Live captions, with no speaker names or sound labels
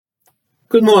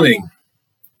Good morning.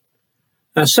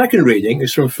 Our second reading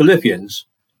is from Philippians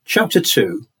chapter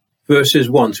 2, verses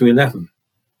 1 to 11.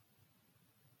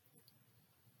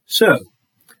 So,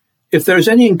 if there is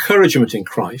any encouragement in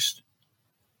Christ,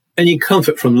 any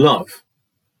comfort from love,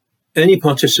 any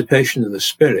participation in the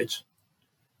Spirit,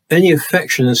 any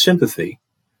affection and sympathy,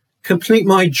 complete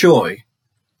my joy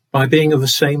by being of the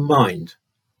same mind,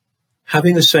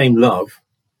 having the same love,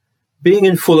 being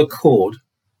in full accord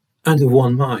and of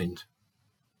one mind.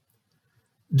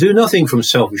 Do nothing from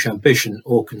selfish ambition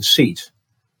or conceit,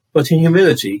 but in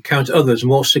humility count others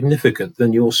more significant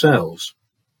than yourselves.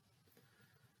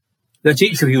 Let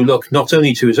each of you look not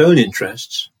only to his own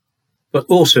interests, but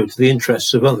also to the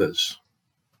interests of others.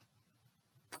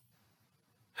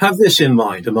 Have this in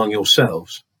mind among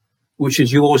yourselves, which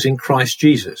is yours in Christ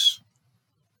Jesus,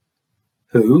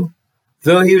 who,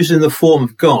 though he was in the form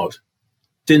of God,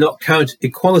 did not count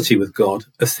equality with God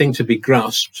a thing to be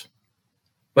grasped,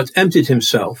 but emptied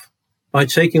himself by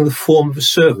taking the form of a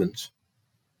servant,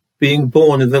 being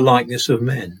born in the likeness of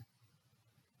men.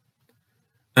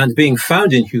 And being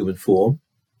found in human form,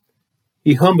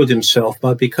 he humbled himself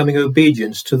by becoming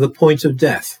obedient to the point of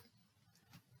death,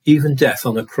 even death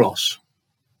on a cross.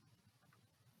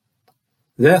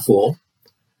 Therefore,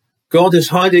 God has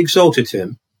highly exalted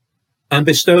him and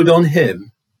bestowed on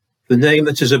him the name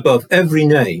that is above every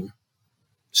name,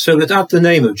 so that at the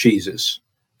name of Jesus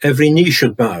every knee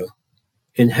should bow,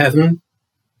 in heaven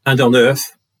and on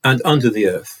earth and under the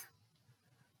earth,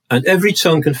 and every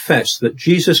tongue confess that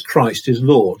Jesus Christ is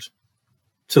Lord,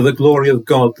 to the glory of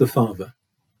God the Father.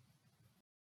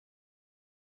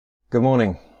 Good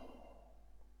morning.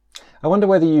 I wonder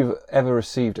whether you've ever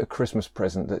received a Christmas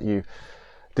present that you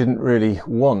didn't really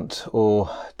want or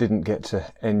didn't get to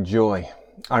enjoy.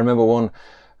 I remember one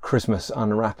Christmas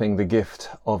unwrapping the gift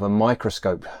of a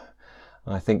microscope.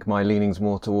 I think my leaning's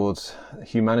more towards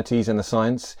humanities and the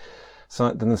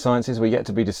sciences were yet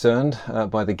to be discerned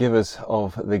by the givers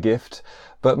of the gift.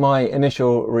 But my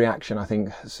initial reaction, I think,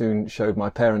 soon showed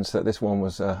my parents that this one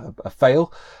was a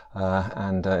fail,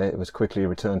 and it was quickly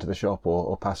returned to the shop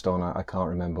or passed on. I can't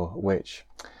remember which.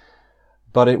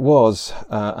 But it was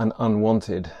an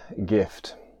unwanted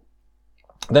gift.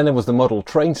 Then there was the model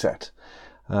train set.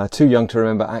 Too young to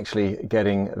remember actually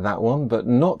getting that one, but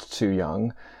not too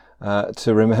young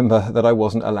to remember that I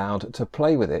wasn't allowed to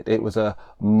play with it. It was a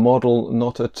model,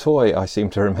 not a toy, I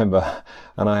seem to remember,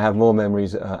 and I have more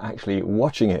memories actually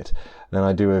watching it than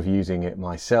I do of using it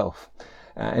myself.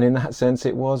 And in that sense,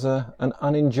 it was an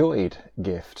unenjoyed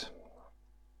gift.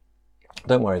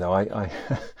 Don't worry though,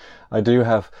 I do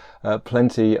have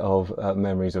plenty of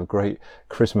memories of great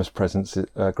Christmas presents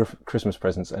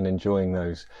and enjoying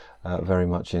those very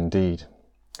much indeed.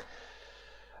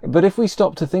 But if we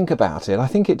stop to think about it, I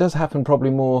think it does happen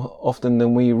probably more often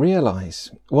than we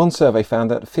realise. One survey found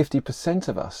that 50%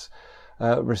 of us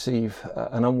receive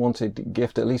an unwanted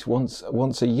gift at least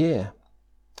once a year.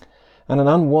 And an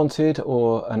unwanted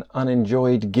or an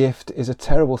unenjoyed gift is a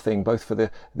terrible thing, both for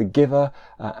the giver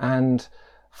and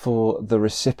for the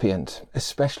recipient,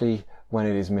 especially when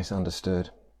it is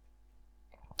misunderstood.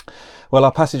 Well,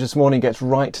 our passage this morning gets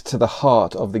right to the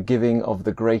heart of the giving of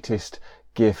the greatest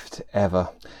gift ever.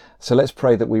 So let's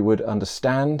pray that we would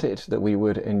understand it, that we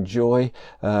would enjoy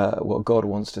what God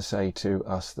wants to say to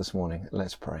us this morning.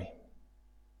 Let's pray.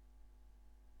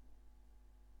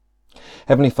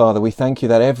 Heavenly Father, we thank you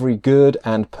that every good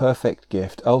and perfect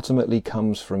gift ultimately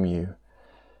comes from you.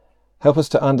 Help us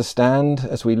to understand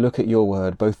as we look at your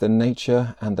word, both the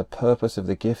nature and the purpose of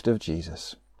the gift of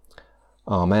Jesus.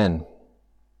 Amen.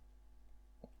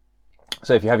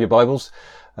 So if you have your Bibles,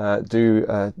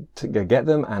 do get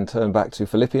them and turn back to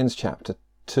Philippians chapter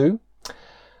 2.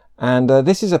 And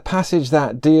this is a passage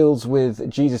that deals with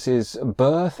Jesus's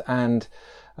birth and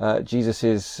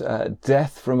Jesus's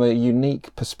death from a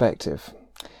unique perspective.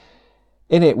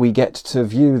 In it, we get to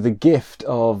view the gift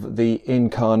of the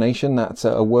incarnation. That's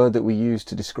a word that we use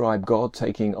to describe God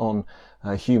taking on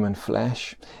human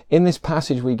flesh. In this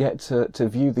passage, we get to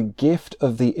view the gift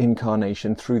of the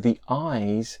incarnation through the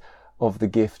eyes of the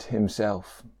gift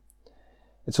himself.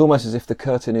 It's almost as if the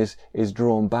curtain is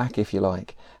drawn back, if you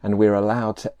like, and we're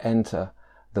allowed to enter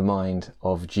the mind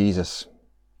of Jesus.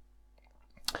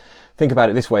 Think about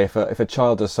it this way, if a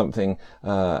child does something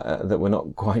that we're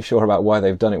not quite sure about why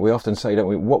they've done it, we often say, don't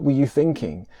we, what were you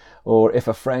thinking? Or if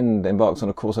a friend embarks on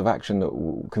a course of action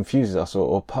that confuses us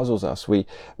or puzzles us, we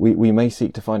may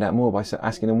seek to find out more by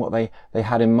asking them what they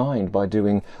had in mind by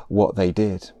doing what they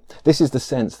did. This is the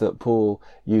sense that Paul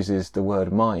uses the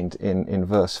word mind in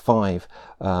verse 5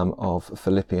 of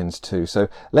Philippians 2. So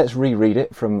let's reread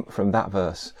it from that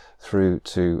verse through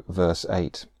to verse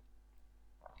 8.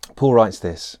 Paul writes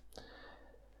this: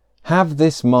 "Have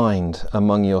this mind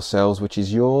among yourselves, which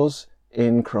is yours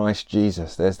in Christ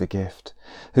Jesus," there's the gift,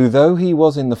 "who though he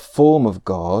was in the form of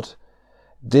God,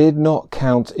 did not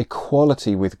count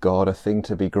equality with God a thing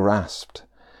to be grasped,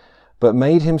 but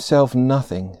made himself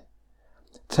nothing,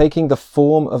 taking the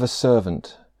form of a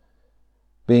servant,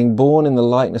 being born in the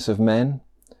likeness of men,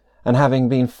 and having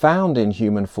been found in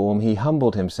human form, he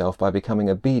humbled himself by becoming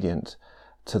obedient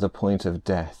to the point of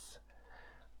death,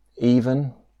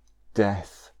 even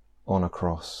death on a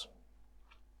cross."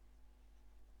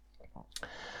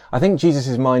 I think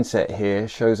Jesus' mindset here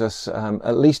shows us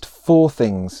at least 4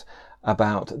 things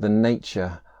about the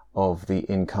nature of the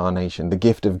incarnation, the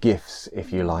gift of gifts,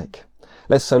 if you like.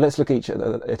 Let's look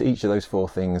at each of those 4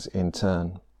 things in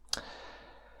turn.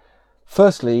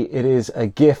 Firstly, it is a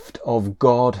gift of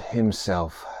God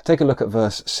himself. Take a look at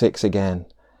verse 6 again.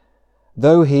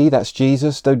 "Though he," that's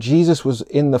Jesus, "though Jesus was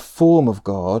in the form of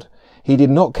God, he did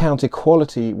not count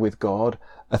equality with God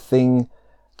a thing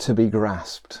to be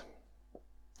grasped."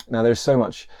 Now, there's so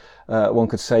much one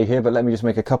could say here, but let me just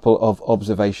make a couple of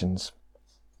observations.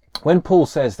 When Paul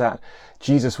says that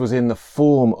Jesus was in the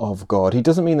form of God, he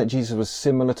doesn't mean that Jesus was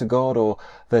similar to God or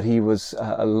that he was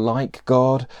like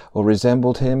God or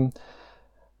resembled him,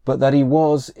 but that he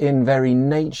was in very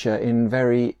nature, in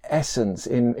very essence,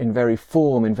 in very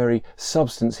form, in very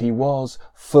substance, he was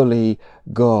fully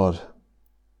God.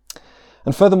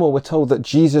 And furthermore, we're told that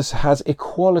Jesus has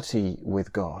equality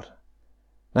with God.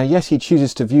 Now, yes, he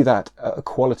chooses to view that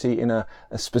equality in a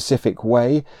specific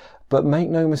way, but make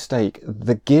no mistake,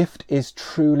 the gift is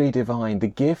truly divine. The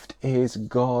gift is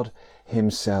God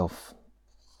himself.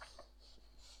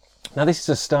 Now, this is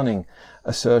a stunning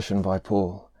assertion by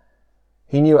Paul.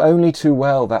 He knew only too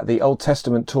well that the Old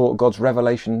Testament taught God's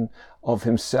revelation of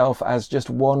himself as just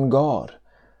one God.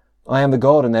 "I am the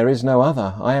God and there is no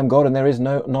other. I am God and there is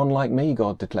none like me,"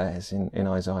 God declares in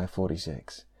Isaiah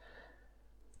 46.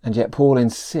 And yet Paul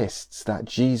insists that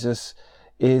Jesus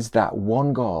is that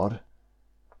one God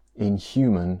in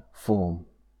human form.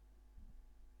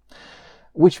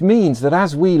 Which means that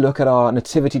as we look at our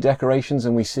nativity decorations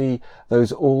and we see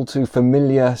those all too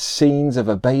familiar scenes of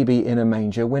a baby in a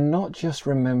manger, we're not just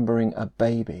remembering a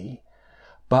baby,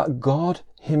 but God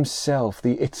himself,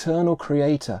 the eternal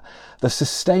creator, the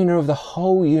sustainer of the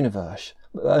whole universe,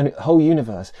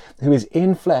 who is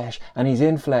in flesh, and he's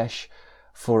in flesh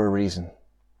for a reason.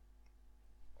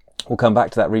 We'll come back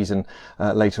to that reason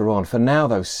later on. For now,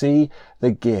 though, see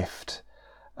the gift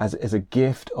as a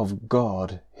gift of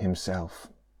God himself.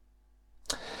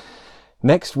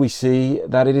 Next, we see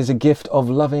that it is a gift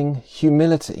of loving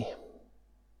humility.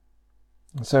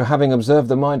 So, having observed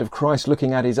the mind of Christ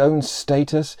looking at his own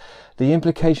status, the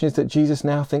implication is that Jesus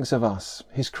now thinks of us,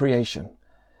 his creation.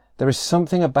 There is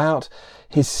something about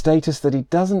his status that he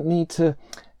doesn't need to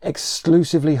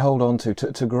exclusively hold on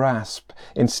to grasp.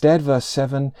 Instead, verse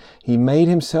 7, he made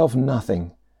himself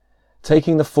nothing,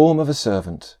 taking the form of a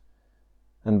servant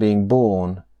and being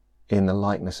born in the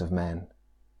likeness of men.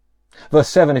 Verse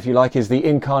 7, if you like, is the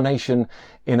incarnation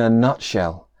in a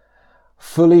nutshell.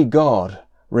 Fully God,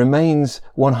 remains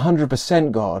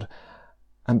 100% God,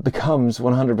 and becomes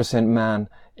 100% man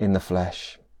in the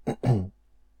flesh.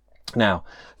 Now,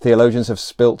 theologians have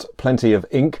spilt plenty of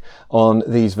ink on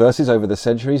these verses over the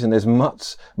centuries, and there's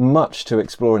much to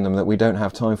explore in them that we don't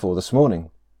have time for this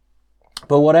morning.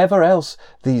 But whatever else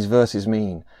these verses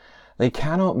mean, they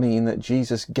cannot mean that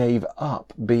Jesus gave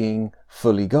up being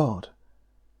fully God.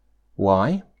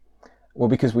 Why? Well,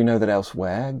 because we know that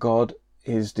elsewhere God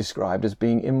is described as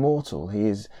being immortal. He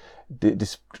is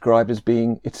described as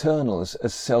being eternal,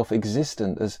 as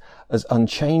self-existent, as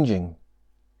unchanging.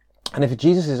 And if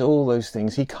Jesus is all those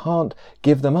things, he can't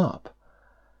give them up.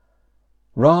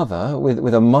 Rather, with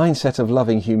a mindset of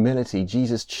loving humility,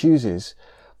 Jesus chooses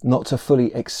not to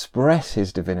fully express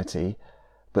his divinity,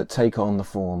 but take on the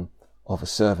form of a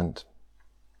servant.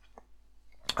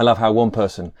 I love how one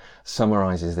person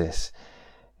summarizes this.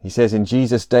 He says, in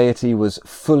Jesus, deity was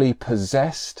fully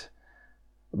possessed,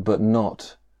 but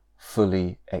not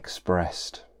fully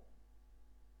expressed.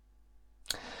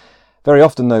 Very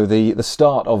often, though, the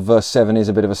start of verse 7 is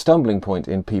a bit of a stumbling point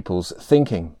in people's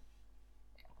thinking.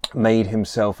 Made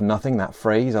himself nothing, that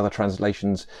phrase, other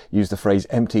translations use the phrase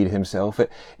emptied himself.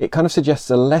 It kind of suggests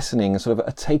a lessening, sort of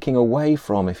a taking away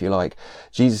from, if you like,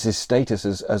 Jesus' status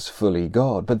as fully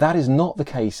God. But that is not the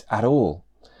case at all.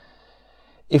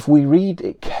 If we read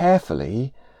it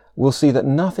carefully, we'll see that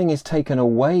nothing is taken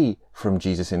away from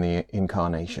Jesus in the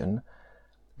incarnation,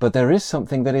 but there is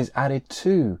something that is added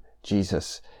to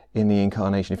Jesus in the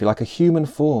incarnation, if you like, a human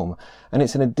form. And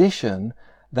it's an addition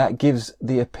that gives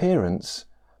the appearance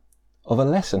of a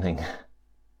lessening.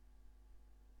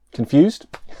 Confused?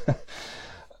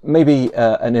 Maybe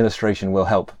an illustration will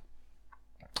help.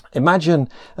 Imagine,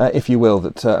 if you will,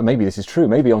 that maybe this is true.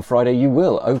 Maybe on Friday you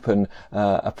will open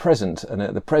a present, and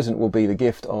the present will be the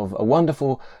gift of a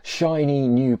wonderful, shiny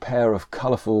new pair of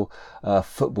colourful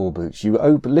football boots. You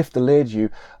lift the lid, you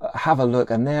have a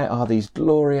look, and there are these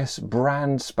glorious,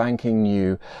 brand spanking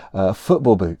new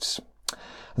football boots.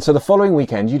 And so the following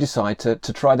weekend you decide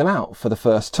to try them out for the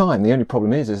first time. The only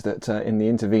problem is that in the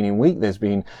intervening week there's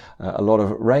been a lot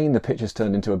of rain. The pitch has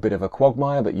turned into a bit of a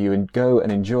quagmire, but you go and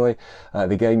enjoy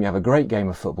the game. You have a great game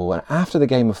of football. And after the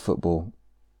game of football,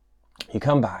 you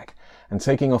come back and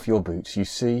taking off your boots, you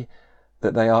see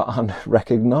that they are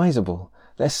unrecognisable.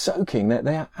 They're soaking.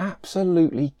 They are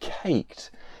absolutely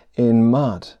caked in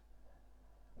mud.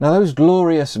 Now those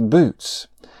glorious boots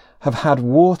have had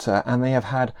water and they have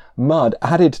had mud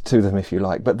added to them, if you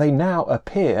like, but they now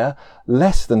appear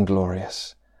less than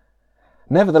glorious.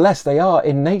 Nevertheless, they are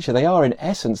in nature, they are in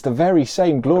essence the very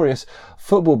same glorious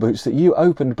football boots that you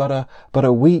opened but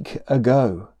a week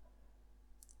ago.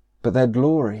 But their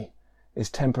glory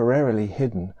is temporarily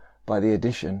hidden by the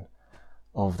addition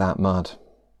of that mud.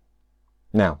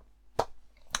 Now,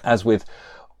 as with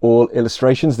all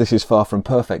illustrations, this is far from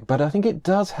perfect, but I think it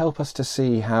does help us to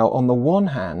see how, on the one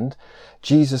hand,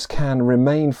 Jesus can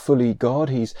remain fully God,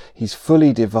 he's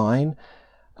fully divine,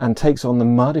 and takes on the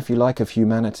mud, if you like, of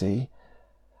humanity.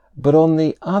 But on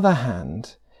the other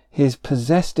hand, his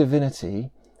possessed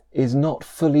divinity is not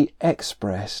fully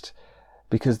expressed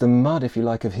because the mud, if you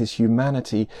like, of his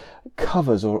humanity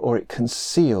covers or it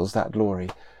conceals that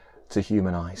glory to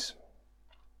human eyes.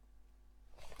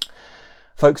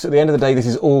 Folks, at the end of the day, this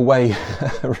is all way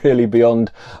really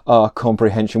beyond our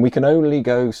comprehension. We can only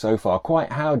go so far.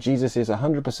 Quite how Jesus is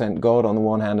 100% God on the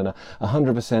one hand and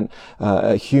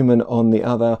 100% human on the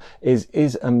other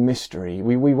is a mystery.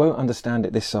 We won't understand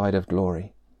it this side of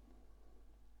glory.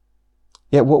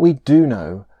 Yet what we do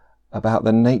know about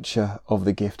the nature of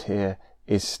the gift here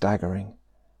is staggering,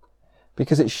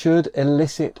 because it should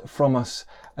elicit from us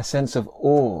a sense of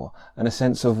awe and a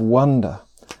sense of wonder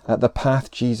at the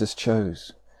path Jesus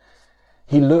chose.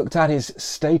 He looked at his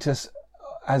status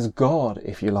as God,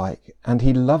 if you like, and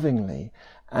he lovingly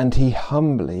and he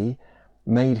humbly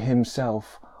made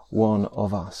himself one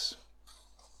of us.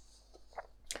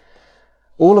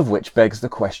 All of which begs the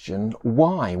question,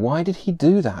 why? Why did he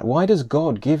do that? Why does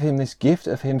God give him this gift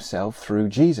of himself through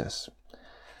Jesus?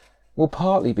 Well,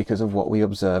 partly because of what we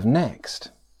observe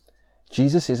next.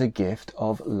 Jesus is a gift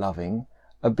of loving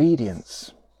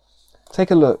obedience. Take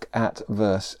a look at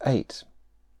verse 8.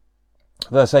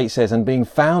 Verse 8 says, "And being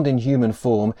found in human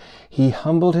form, he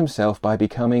humbled himself by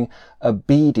becoming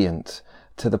obedient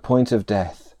to the point of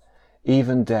death,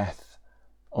 even death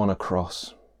on a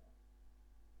cross."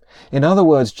 In other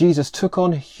words, Jesus took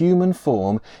on human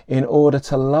form in order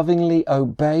to lovingly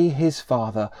obey his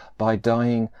Father by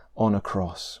dying on a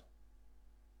cross.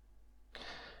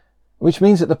 Which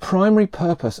means that the primary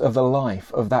purpose of the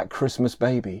life of that Christmas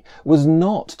baby was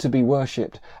not to be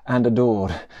worshipped and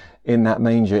adored in that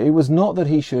manger. It was not that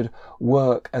he should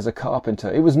work as a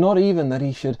carpenter. It was not even that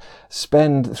he should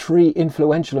spend 3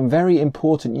 influential and very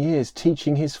important years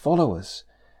teaching his followers.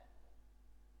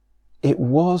 It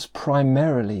was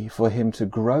primarily for him to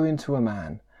grow into a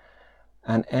man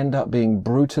and end up being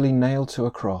brutally nailed to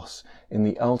a cross in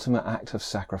the ultimate act of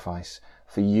sacrifice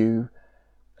for you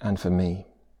and for me.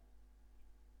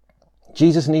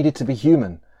 Jesus needed to be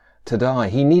human to die.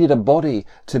 He needed a body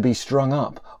to be strung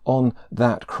up on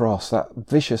that cross, that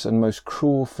vicious and most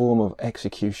cruel form of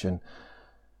execution.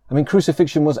 I mean,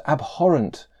 crucifixion was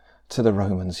abhorrent to the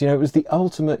Romans. It was the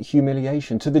ultimate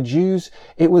humiliation. To the Jews,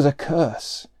 it was a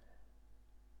curse.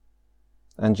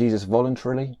 And Jesus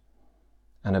voluntarily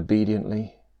and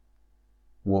obediently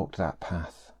walked that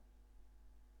path.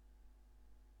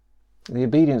 The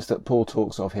obedience that Paul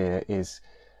talks of here is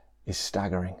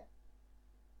staggering.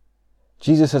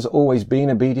 Jesus has always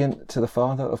been obedient to the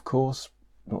Father, of course,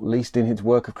 not least in his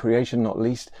work of creation, not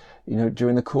least,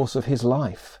 during the course of his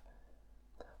life.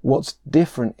 What's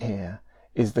different here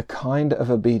is the kind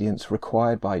of obedience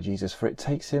required by Jesus, for it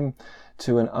takes him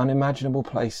to an unimaginable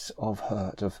place of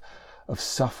hurt, of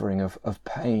suffering, of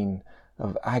pain,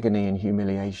 of agony and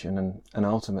humiliation, and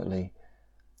ultimately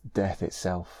death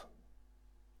itself.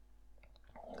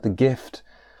 The gift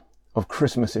of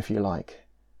Christmas, if you like,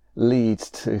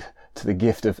 leads to the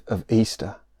gift of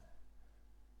Easter.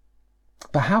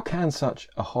 But how can such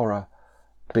a horror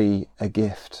be a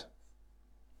gift?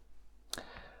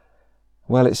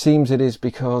 Well, it seems it is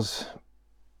because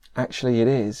actually it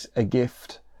is a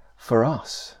gift for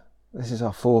us. This is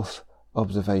our 4th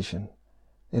observation.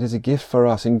 It is a gift for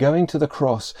us. In going to the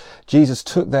cross, Jesus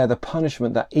took there the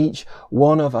punishment that each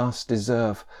one of us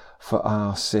deserve for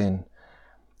our sin.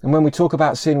 And when we talk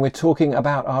about sin, we're talking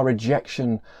about our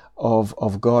rejection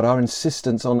of God, our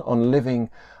insistence on living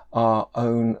our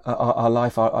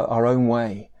life our own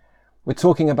way. We're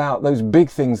talking about those big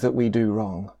things that we do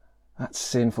wrong. That's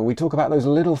sinful. We talk about those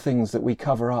little things that we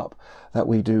cover up, that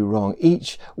we do wrong.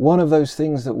 Each one of those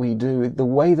things that we do, the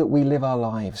way that we live our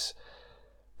lives,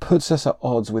 puts us at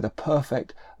odds with a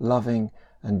perfect, loving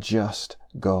and just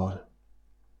God.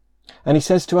 And he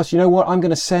says to us, you know what? I'm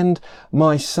going to send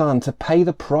my son to pay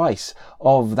the price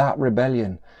of that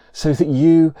rebellion so that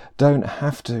you don't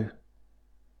have to.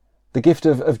 The gift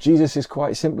of Jesus is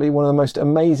quite simply one of the most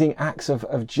amazing acts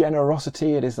of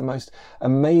generosity. It is the most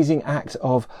amazing act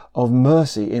of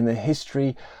mercy in the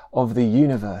history of the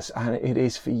universe. And it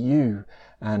is for you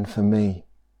and for me.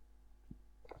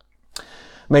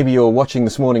 Maybe you're watching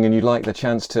this morning and you'd like the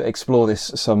chance to explore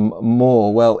this some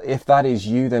more. Well, if that is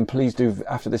you, then please do,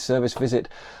 after this service, visit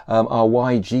our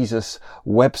Why Jesus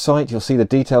website. You'll see the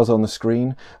details on the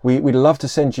screen. We'd love to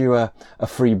send you a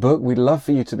free book. We'd love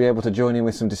for you to be able to join in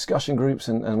with some discussion groups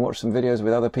and watch some videos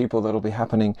with other people that'll be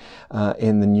happening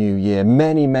in the new year.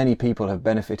 Many people have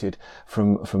benefited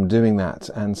from doing that.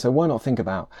 And so why not think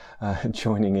about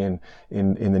joining in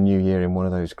the new year in one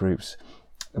of those groups?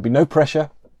 There'll be no pressure.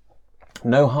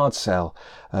 No hard sell,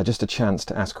 just a chance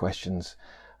to ask questions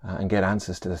and get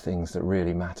answers to the things that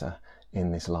really matter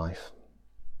in this life.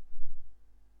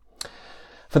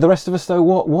 For the rest of us though,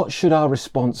 what should our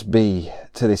response be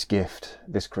to this gift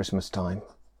this Christmas time?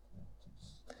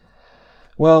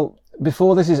 Well,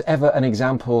 before this is ever an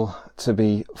example to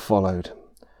be followed,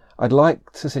 I'd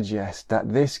like to suggest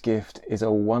that this gift is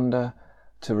a wonder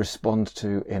to respond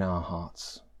to in our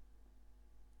hearts.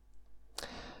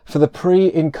 For the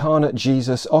pre-incarnate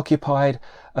Jesus occupied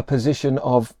a position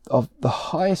of the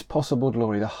highest possible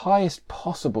glory, the highest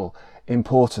possible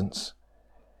importance.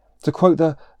 To quote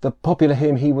the popular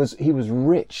hymn, he was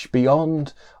rich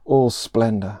beyond all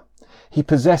splendour. He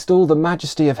possessed all the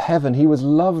majesty of heaven. He was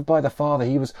loved by the Father.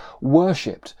 He was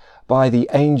worshipped by the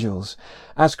angels.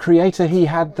 As creator, he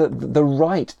had the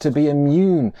right to be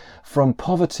immune from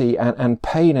poverty and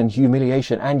pain and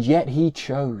humiliation, and yet he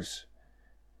chose.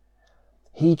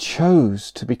 He chose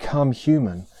to become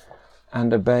human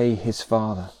and obey his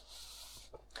Father.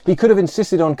 He could have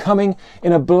insisted on coming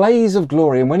in a blaze of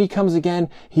glory, and when he comes again,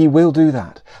 he will do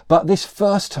that. But this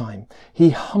first time, he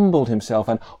humbled himself,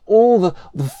 and all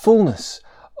the fullness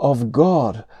of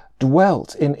God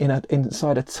dwelt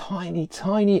inside a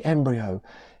tiny embryo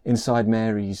inside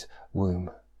Mary's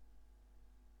womb.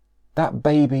 That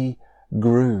baby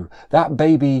grew. That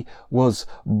baby was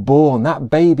born. That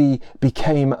baby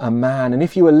became a man. And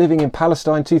if you were living in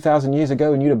Palestine 2,000 years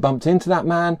ago and you'd have bumped into that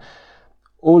man,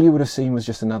 all you would have seen was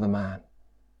just another man.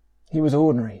 He was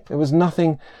ordinary. There was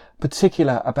nothing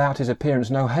particular about his appearance.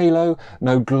 No halo,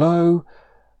 no glow.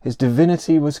 His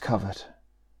divinity was covered.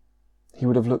 He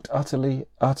would have looked utterly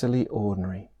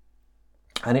ordinary.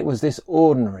 And it was this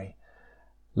ordinary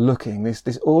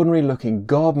looking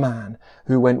God-man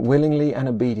who went willingly and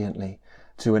obediently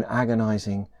to an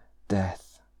agonizing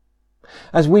death.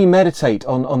 As we meditate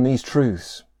on these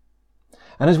truths,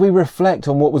 and as we reflect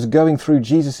on what was going through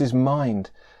Jesus' mind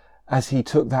as he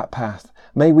took that path,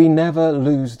 may we never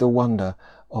lose the wonder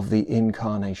of the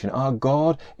incarnation. Our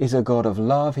God is a God of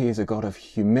love, he is a God of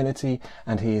humility,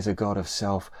 and he is a God of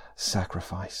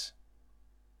self-sacrifice.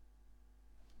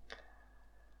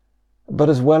 But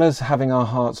as well as having our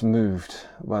hearts moved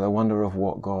by the wonder of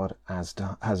what God has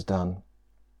done,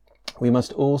 we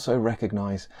must also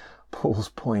recognize Paul's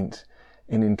point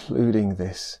in including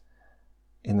this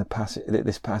in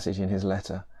this passage in his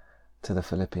letter to the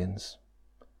Philippians.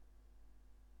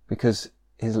 Because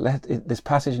this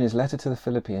passage in his letter to the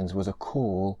Philippians was a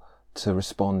call to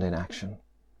respond in action.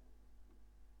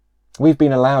 We've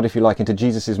been allowed, if you like, into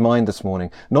Jesus' mind this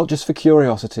morning, not just for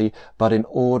curiosity, but in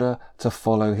order to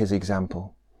follow his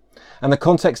example. And the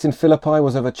context in Philippi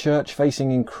was of a church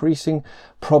facing increasing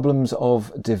problems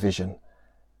of division.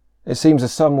 It seems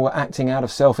as some were acting out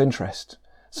of self-interest,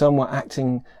 some were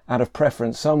acting out of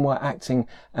preference, some were acting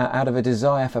out of a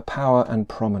desire for power and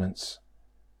prominence.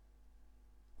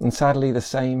 And sadly, the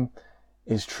same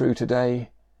is true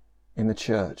today in the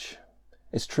church.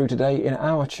 It's true today in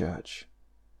our church.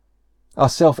 Our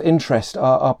self-interest,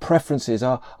 our preferences,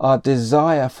 our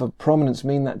desire for prominence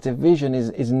mean that division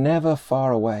is never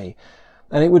far away.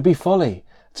 And it would be folly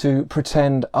to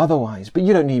pretend otherwise. But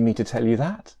you don't need me to tell you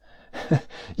that.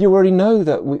 You already know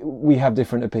that we have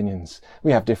different opinions.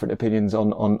 We have different opinions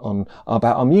on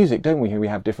about our music, don't we? We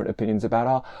have different opinions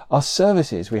about our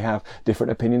services. We have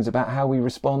different opinions about how we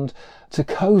respond to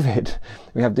COVID.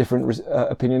 We have different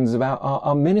opinions about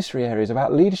our ministry areas,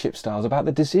 about leadership styles, about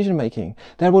the decision making.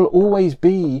 There will always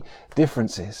be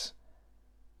differences.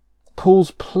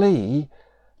 Paul's plea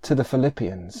to the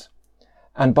Philippians,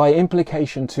 and by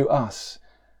implication to us,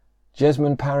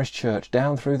 Jesmond Parish Church,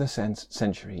 down through the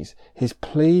centuries, his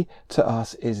plea to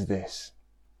us is this: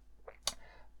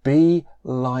 be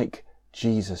like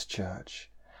Jesus, church.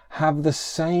 Have the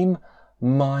same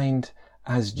mind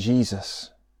as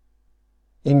Jesus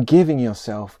in giving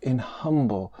yourself in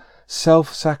humble,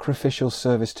 self-sacrificial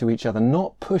service to each other,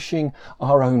 not pushing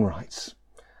our own rights,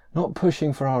 not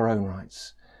pushing for our own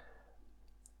rights,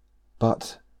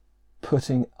 but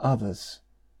putting others,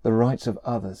 the rights of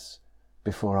others,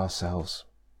 before ourselves.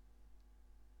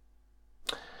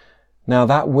 Now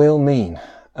that will mean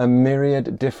a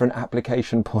myriad different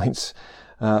application points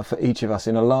for each of us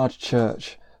in a large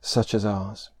church such as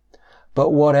ours. But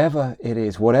whatever it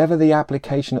is, whatever the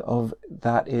application of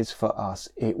that is for us,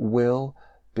 it will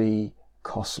be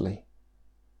costly.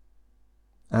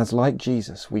 As like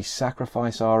Jesus, we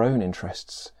sacrifice our own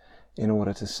interests in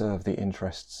order to serve the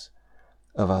interests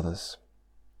of others.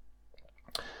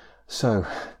 So,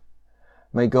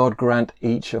 may God grant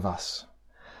each of us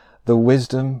the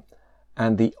wisdom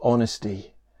and the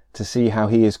honesty to see how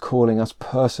he is calling us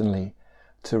personally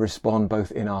to respond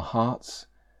both in our hearts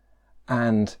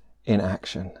and in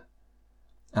action.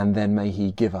 And then may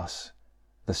he give us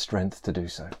the strength to do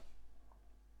so.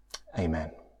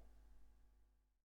 Amen.